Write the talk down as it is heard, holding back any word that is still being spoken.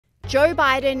Joe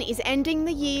Biden is ending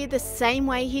the year the same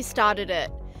way he started it,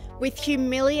 with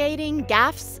humiliating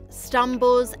gaffes,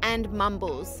 stumbles and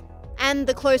mumbles. And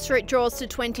the closer it draws to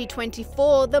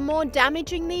 2024, the more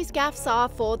damaging these gaffes are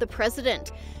for the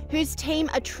president, whose team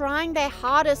are trying their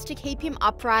hardest to keep him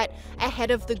upright ahead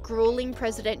of the grueling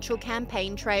presidential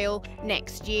campaign trail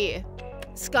next year.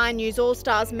 Sky News All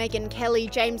Stars Megyn Kelly,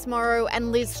 James Morrow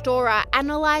and Liz Storer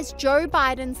analyse Joe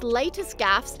Biden's latest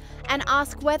gaffes and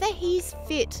ask whether he's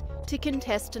fit to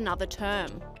contest another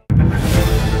term.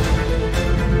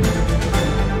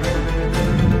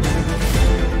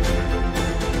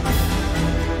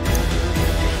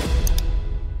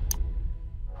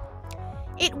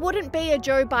 It wouldn't be a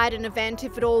Joe Biden event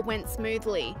if it all went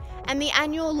smoothly, and the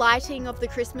annual lighting of the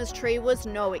Christmas tree was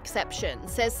no exception,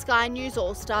 says Sky News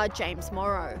All-Star James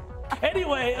Morrow.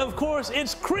 Anyway, of course,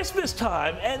 it's Christmas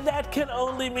time, and that can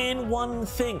only mean one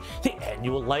thing: the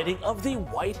annual lighting of the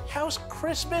White House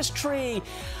Christmas tree.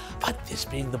 But this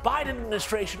being the Biden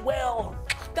administration, well,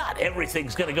 not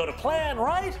everything's gonna go to plan,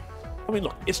 right? I mean,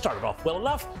 look, it started off well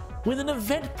enough with an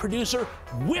event producer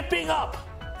whipping up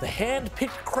the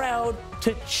hand-picked crowd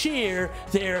to cheer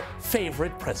their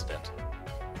favorite president.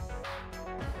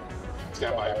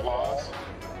 Stand by, applause.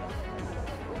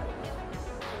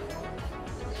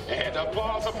 And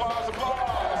applause, applause,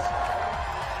 applause.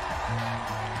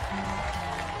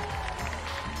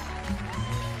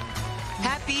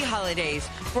 Happy holidays.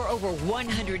 For over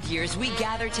 100 years, we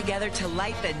gather together to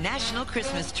light the national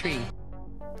Christmas tree.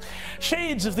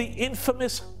 Shades of the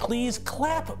infamous please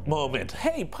clap moment.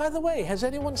 Hey, by the way, has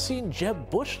anyone seen Jeb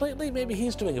Bush lately? Maybe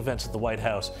he's doing events at the White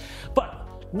House. But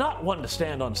not one to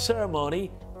stand on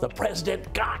ceremony. The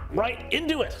president got right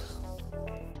into it.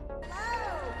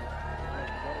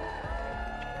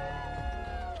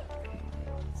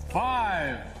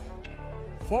 5,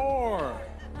 4,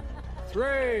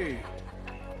 3,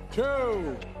 2,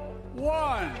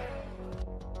 1.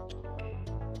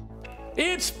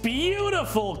 It's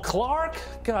beautiful, Clark.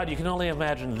 God, you can only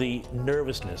imagine the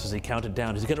nervousness as he counted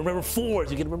down. Is he going to remember 4? Is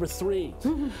he going to remember 3?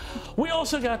 We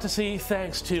also got to see,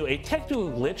 thanks to a technical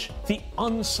glitch, the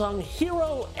unsung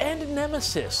hero and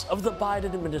nemesis of the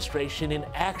Biden administration in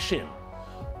action.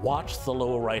 Watch the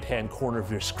lower right-hand corner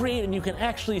of your screen and you can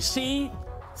actually see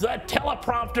the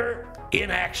teleprompter in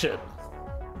action.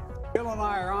 Bill and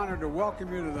I are honored to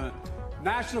welcome you to the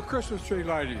National Christmas Tree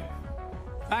Lighting.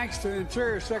 Thanks to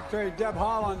Interior Secretary Deb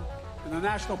Haaland and the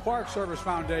National Park Service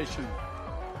Foundation.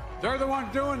 They're the ones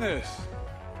doing this.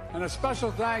 And a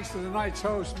special thanks to tonight's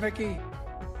host, Mickey.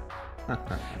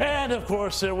 And of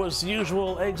course, there was the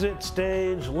usual exit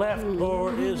stage left,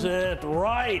 or is it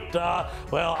right?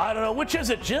 Well, I don't know. Which is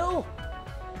it, Jill?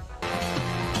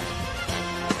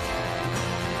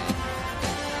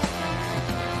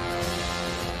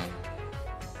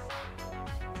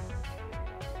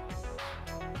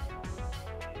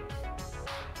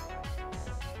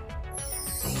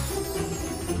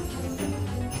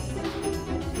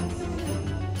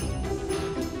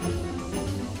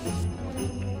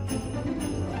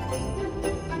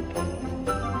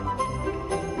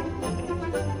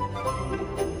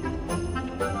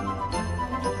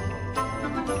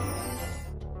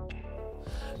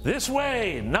 This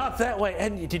way, not that way.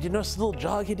 And did you notice the little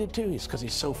jog he did too? He's because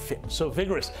he's so fit and so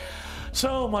vigorous.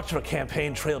 So much of a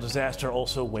campaign trail disaster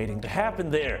also waiting to happen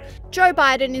there. Joe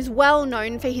Biden is well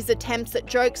known for his attempts at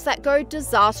jokes that go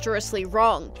disastrously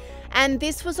wrong. And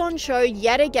this was on show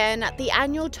yet again at the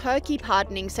annual turkey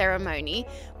pardoning ceremony,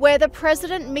 where the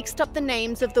president mixed up the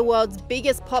names of the world's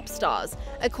biggest pop stars,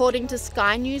 according to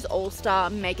Sky News All-Star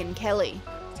Megyn Kelly.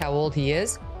 That's how old he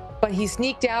is. But he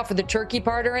sneaked out for the turkey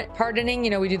pardoning. You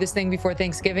know, we do this thing before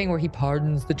Thanksgiving where he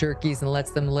pardons the turkeys and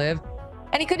lets them live.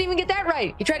 And he couldn't even get that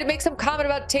right. He tried to make some comment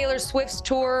about Taylor Swift's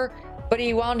tour, but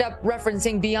he wound up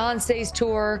referencing Beyonce's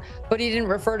tour, but he didn't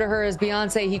refer to her as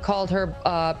Beyonce. He called her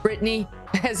Britney,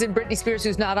 as in Britney Spears,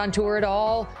 who's not on tour at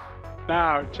all.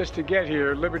 Now, just to get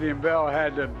here, Liberty and Bell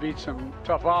had to beat some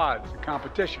tough odds in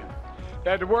competition. They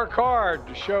had to work hard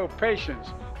to show patience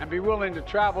and be willing to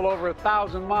travel over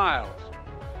 1,000 miles.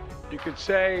 You could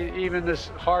say even this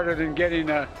harder than getting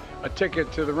a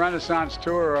ticket to the Renaissance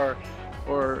tour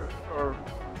or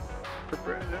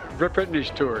Britney's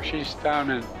tour. She's down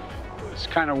in, it's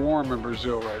kind of warm in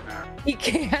Brazil right now. He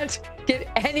can't get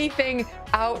anything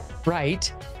out right.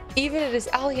 Even if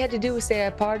all he had to do was say, I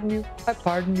pardon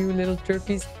you, little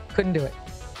turkeys. Couldn't do it.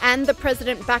 And the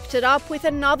president backed it up with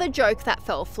another joke that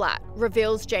fell flat,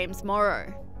 reveals James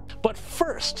Morrow. But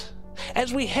first,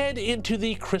 as we head into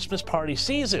the Christmas party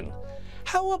season,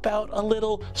 how about a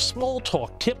little small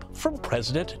talk tip from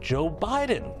President Joe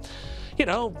Biden? You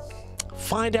know,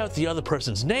 find out the other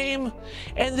person's name,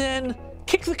 and then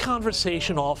kick the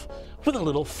conversation off with a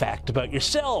little fact about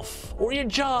yourself or your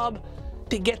job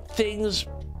to get things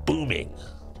booming.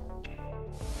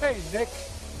 Hey, Nick.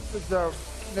 This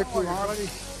is Nick Harley.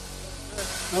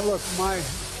 Now look, my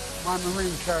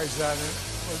Marine carries that.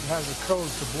 It has a code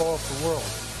to blow up the world.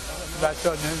 That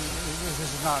doesn't. This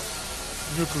is not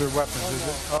nuclear weapons, is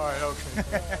it? All right, okay.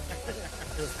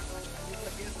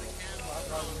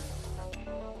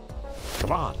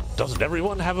 Come on, doesn't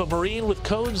everyone have a Marine with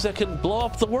codes that can blow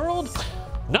up the world?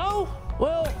 No?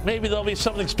 Well, maybe there'll be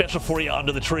something special for you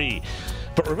under the tree.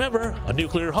 But remember, a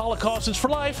nuclear holocaust is for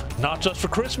life, not just for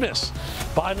Christmas.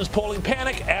 Biden's polling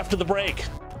panic after the break.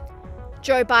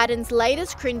 Joe Biden's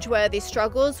latest cringeworthy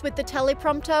struggles with the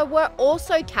teleprompter were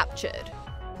also captured.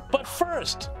 But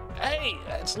first, hey,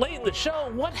 it's late in the show.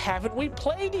 What haven't we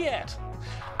played yet?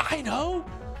 I know.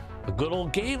 A good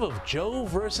old game of Joe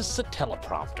versus the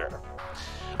teleprompter.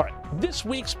 All right, this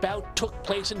week's bout took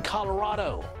place in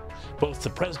Colorado. Both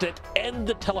the president and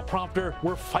the teleprompter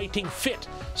were fighting fit.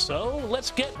 So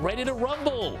let's get ready to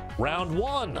rumble. Round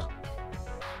one.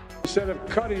 Instead of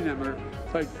cutting them, or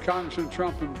like Congressman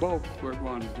Trump and Bob were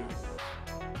going to do.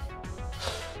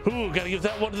 Ooh, gotta give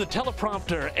that one to the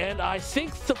teleprompter. And I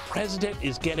think the president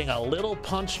is getting a little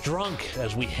punch drunk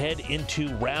as we head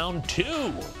into round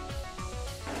two.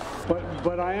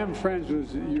 But I am friends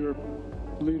with your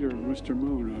leader, Mr.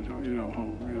 Moon.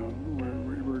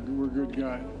 We're good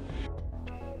guys.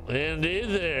 Indeed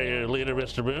there, your leader,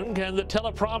 Mr. Moon. Can the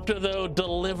teleprompter, though,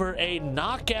 deliver a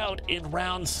knockout in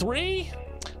round three?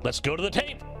 Let's go to the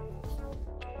tape.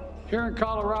 Here in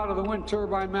Colorado, the wind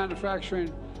turbine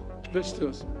manufacturing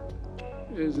Vistas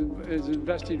is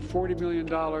investing $40 million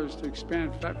to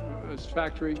expand its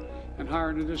factory and hire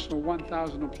an additional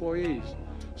 1,000 employees.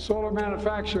 Solar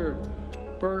manufacturer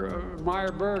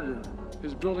Meyer Burger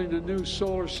is building a new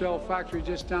solar cell factory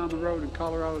just down the road in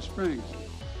Colorado Springs.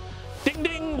 Ding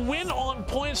ding, win on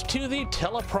points to the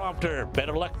teleprompter.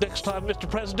 Better luck next time, Mr.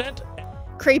 President.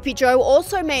 Creepy Joe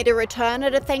also made a return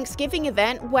at a Thanksgiving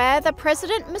event where the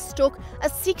president mistook a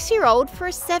 6-year-old for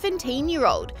a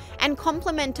 17-year-old and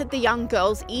complimented the young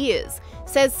girl's ears,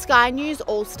 says Sky News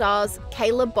All Stars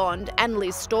Caleb Bond and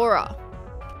Liz Storer.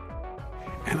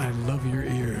 And I love your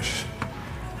ears.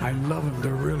 I love them.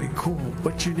 They're really cool.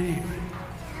 What's your name?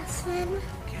 Catherine.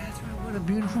 Catherine, what a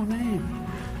beautiful name.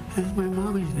 That's my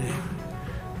mommy's name.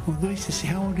 Well, nice to see.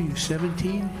 How old are you,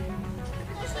 17?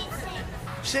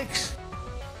 6.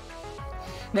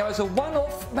 Now, as a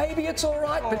one-off, maybe it's all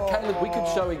right, but Caleb, we could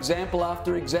show example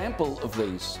after example of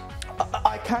these.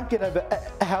 I can't get over.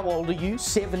 How old are you?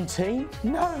 17?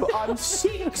 No, I'm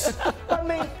 6. I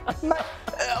mean, mate,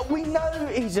 we know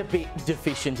he's a bit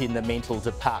deficient in the mental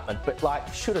department, but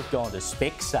like, should have gone to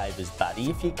Specsavers, buddy.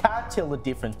 If you can't tell the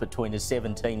difference between a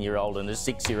 17-year-old and a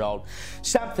 6-year-old,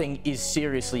 something is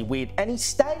seriously weird. And he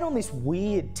stayed on this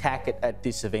weird tack at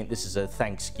this event. This is a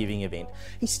Thanksgiving event.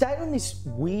 He stayed on this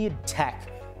weird tack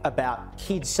about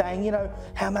kids, saying, you know,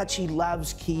 how much he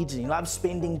loves kids and he loves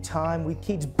spending time with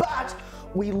kids. But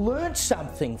we learned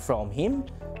something from him.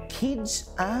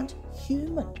 Kids aren't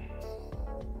human.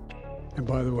 And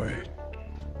by the way,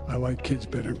 I like kids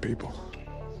better than people.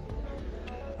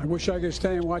 I wish I could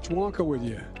stay and watch Wonka with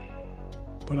you,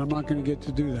 but I'm not going to get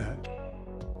to do that.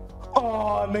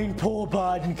 Oh, I mean, poor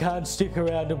Biden can't stick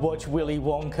around and watch Willy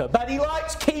Wonka, but he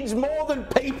likes kids more than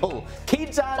people.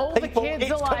 Kids aren't all people. All the kids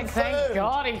it's are like, confirmed. thank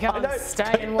God he can't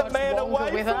stay and watch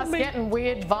Wonka with us. Getting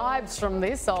weird vibes from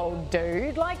this old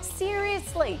dude. Like,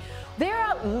 seriously. There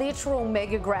are literal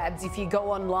mega grabs if you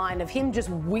go online of him just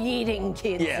weirding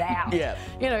kids out. Yeah.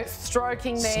 You know,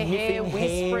 stroking their hair,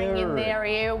 whispering in their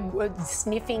ear,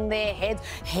 sniffing their heads,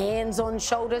 hands on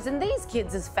shoulders, and these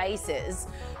kids' faces.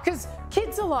 Because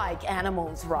kids are like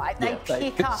animals, right? They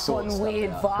pick up on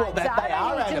weird vibes. Well, I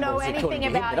don't need to know animals,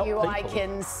 anything about you. I people.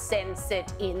 can sense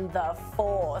it in the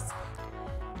force.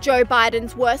 Joe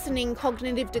Biden's worsening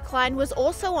cognitive decline was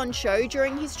also on show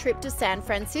during his trip to San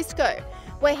Francisco,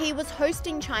 where he was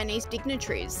hosting Chinese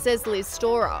dignitaries, says Liz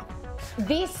Storer.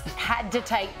 This had to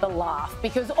take the laugh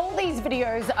because all these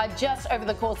videos are just over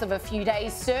the course of a few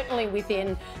days, certainly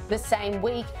within the same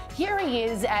week. Here he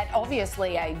is at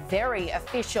obviously a very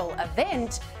official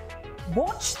event.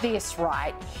 Watch this,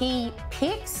 right? He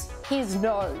picks his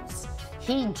nose.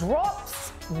 He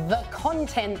drops the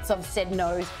contents of said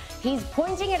nose. He's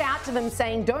pointing it out to them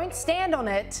saying, don't stand on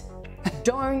it,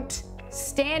 don't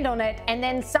stand on it, and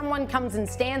then someone comes and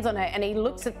stands on it, and he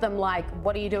looks at them like,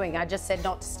 what are you doing? I just said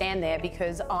not to stand there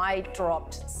because I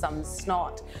dropped some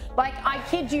snot. Like, I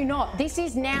kid you not, this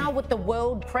is now what the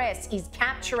world press is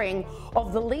capturing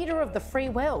of the leader of the free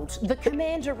world, the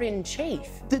commander-in-chief.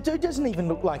 The dude doesn't even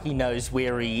look like he knows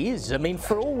where he is. I mean,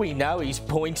 for all we know, he's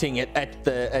pointing at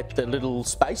the little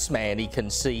spaceman he can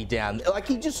see down there. Like,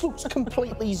 he just looks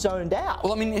completely zoned out.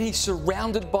 Well, I mean, he's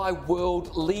surrounded by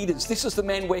world leaders. This is the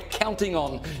man we're counting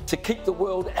on to keep the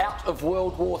world out of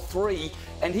World War III,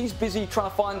 and he's busy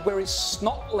trying to find where his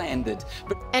snot landed.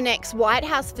 But an ex-White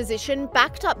House physician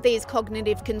backed up these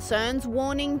cognitive concerns,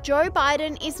 warning Joe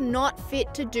Biden is not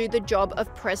fit to do the job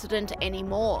of president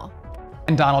anymore.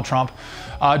 And Donald Trump.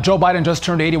 Joe Biden just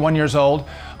turned 81 years old.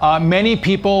 Many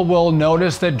people will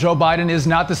notice that Joe Biden is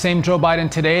not the same Joe Biden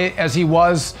today as he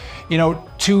was,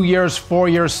 2 years, 4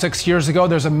 years, 6 years ago.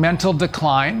 There's a mental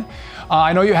decline.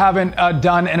 I know you haven't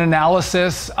done an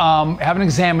analysis, haven't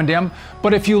examined him,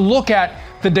 but if you look at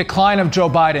the decline of Joe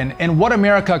Biden and what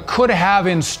America could have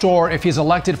in store if he's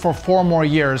elected for 4 more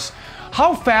years,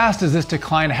 how fast does this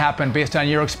decline happen based on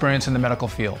your experience in the medical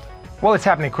field? Well, it's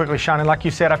happening quickly, Sean. And like you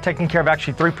said, I've taken care of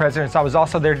actually 3 presidents. I was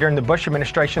also there during the Bush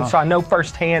administration, so I know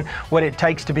firsthand what it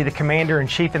takes to be the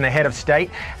commander-in-chief and the head of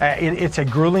state. It's a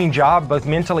grueling job, both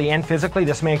mentally and physically.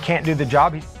 This man can't do the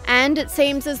job. And it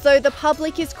seems as though the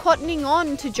public is cottoning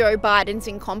on to Joe Biden's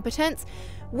incompetence,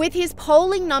 with his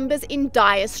polling numbers in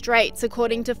dire straits,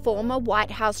 according to former White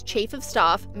House Chief of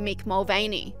Staff Mick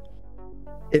Mulvaney.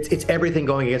 It's everything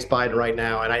going against Biden right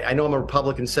now. And I know I'm a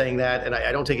Republican saying that, and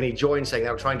I don't take any joy in saying that.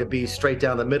 I'm trying to be straight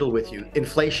down the middle with you.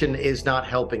 Inflation is not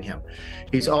helping him.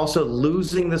 He's also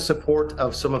losing the support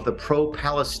of some of the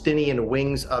pro-Palestinian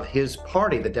wings of his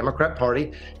party. The Democrat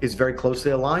Party is very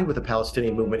closely aligned with the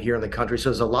Palestinian movement here in the country. So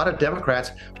there's a lot of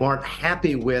Democrats who aren't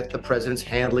happy with the president's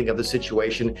handling of the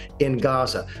situation in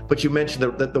Gaza. But you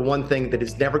mentioned the one thing that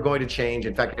is never going to change.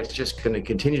 In fact, it's just going to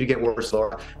continue to get worse,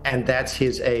 Laura, and that's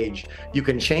his age. You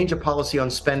can change a policy on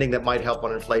spending that might help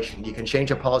on inflation. You can change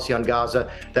a policy on Gaza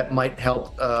that might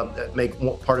help make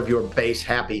part of your base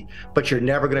happy, but you're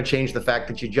never going to change the fact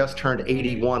that you just turned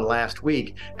 81 last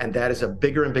week, and that is a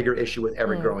bigger and bigger issue with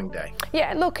every growing day.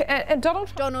 Yeah, look,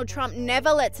 Donald Trump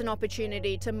never lets an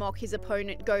opportunity to mock his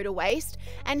opponent go to waste,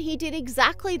 and he did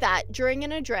exactly that during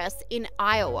an address in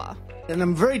Iowa. And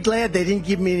I'm very glad they didn't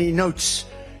give me any notes,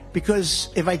 because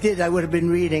if I did, I would have been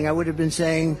reading. I would have been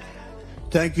saying,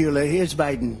 thank you, here's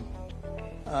Biden.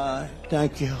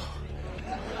 Thank you.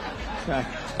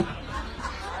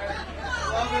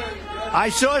 I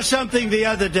saw something the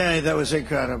other day that was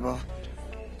incredible.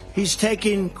 He's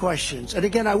taking questions. And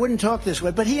again, I wouldn't talk this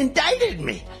way, but he indicted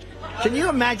me. Can you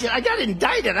imagine? I got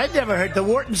indicted. I'd never heard the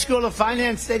Wharton School of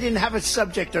Finance. They didn't have a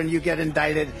subject on you get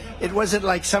indicted. It wasn't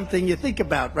like something you think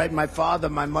about, right? My father,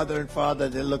 my mother and father,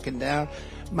 they're looking down.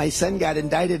 My son got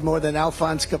indicted more than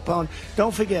Alphonse Capone.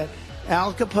 Don't forget,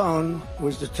 Al Capone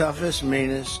was the toughest,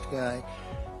 meanest guy.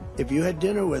 If you had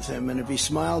dinner with him and if he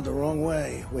smiled the wrong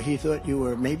way, where he thought you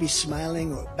were maybe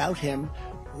smiling about him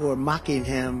or mocking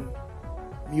him,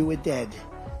 you were dead.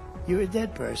 You're a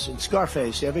dead person.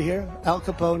 Scarface, you ever hear? Al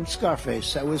Capone,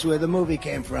 Scarface. That was where the movie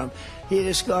came from. He had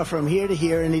a scar from here to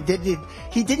here, and he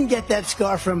didn't get that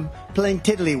scar from playing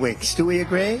tiddlywinks. Do we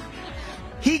agree?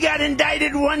 He got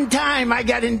indicted 1 time. I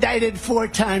got indicted 4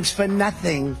 times for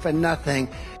nothing,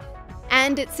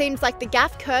 And it seems like the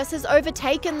gaffe curse has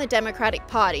overtaken the Democratic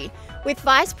Party, with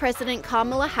Vice President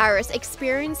Kamala Harris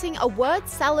experiencing a word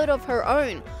salad of her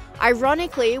own,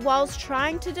 ironically whilst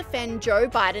trying to defend Joe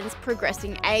Biden's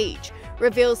progressing age,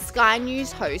 reveals Sky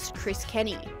News host Chris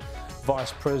Kenny.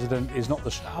 Vice President is not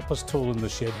the sharpest tool in the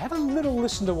shed. Have a little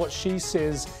listen to what she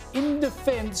says in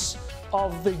defence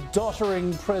of the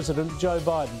doddering President Joe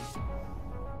Biden.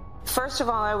 First of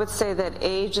all, I would say that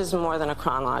age is more than a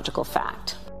chronological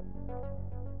fact.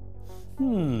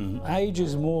 Age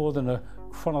is more than a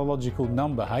chronological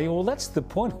number, hey? Well, that's the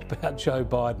point about Joe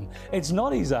Biden. It's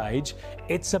not his age,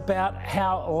 it's about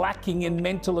how lacking in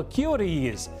mental acuity he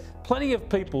is. Plenty of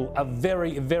people are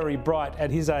very, very bright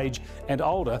at his age and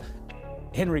older.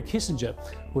 Henry Kissinger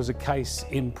was a case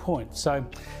in point. So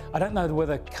I don't know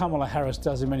whether Kamala Harris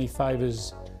does him any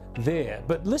favours there.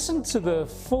 But listen to the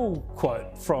full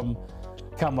quote from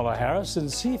Kamala Harris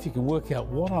and see if you can work out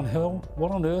what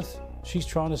on earth she's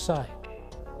trying to say.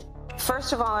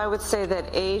 First of all, I would say that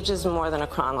age is more than a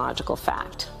chronological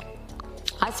fact.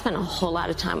 I spent a whole lot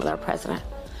of time with our president,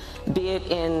 be it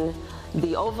in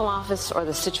the Oval Office or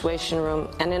the Situation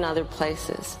Room and in other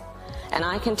places. And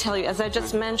I can tell you, as I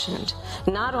just mentioned,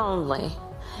 not only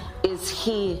is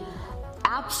he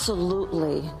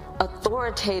absolutely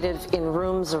authoritative in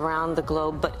rooms around the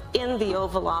globe, but in the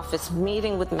Oval Office,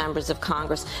 meeting with members of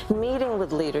Congress, meeting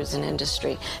with leaders in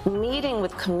industry, meeting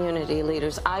with community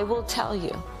leaders, I will tell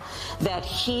you that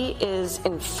he is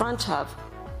in front of,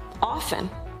 often,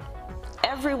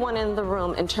 everyone in the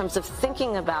room in terms of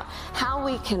thinking about how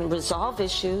we can resolve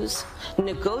issues,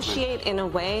 negotiate in a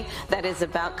way that is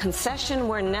about concession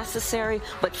where necessary,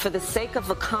 but for the sake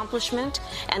of accomplishment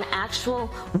and actual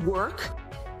work.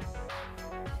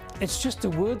 It's just a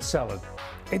word salad.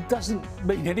 It doesn't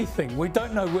mean anything. We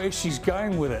don't know where she's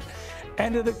going with it.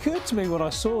 And it occurred to me when I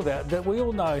saw that we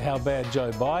all know how bad Joe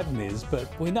Biden is, but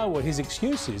we know what his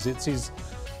excuse is. It's his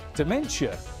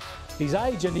dementia, his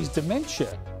age and his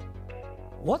dementia.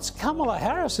 What's Kamala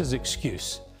Harris's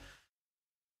excuse?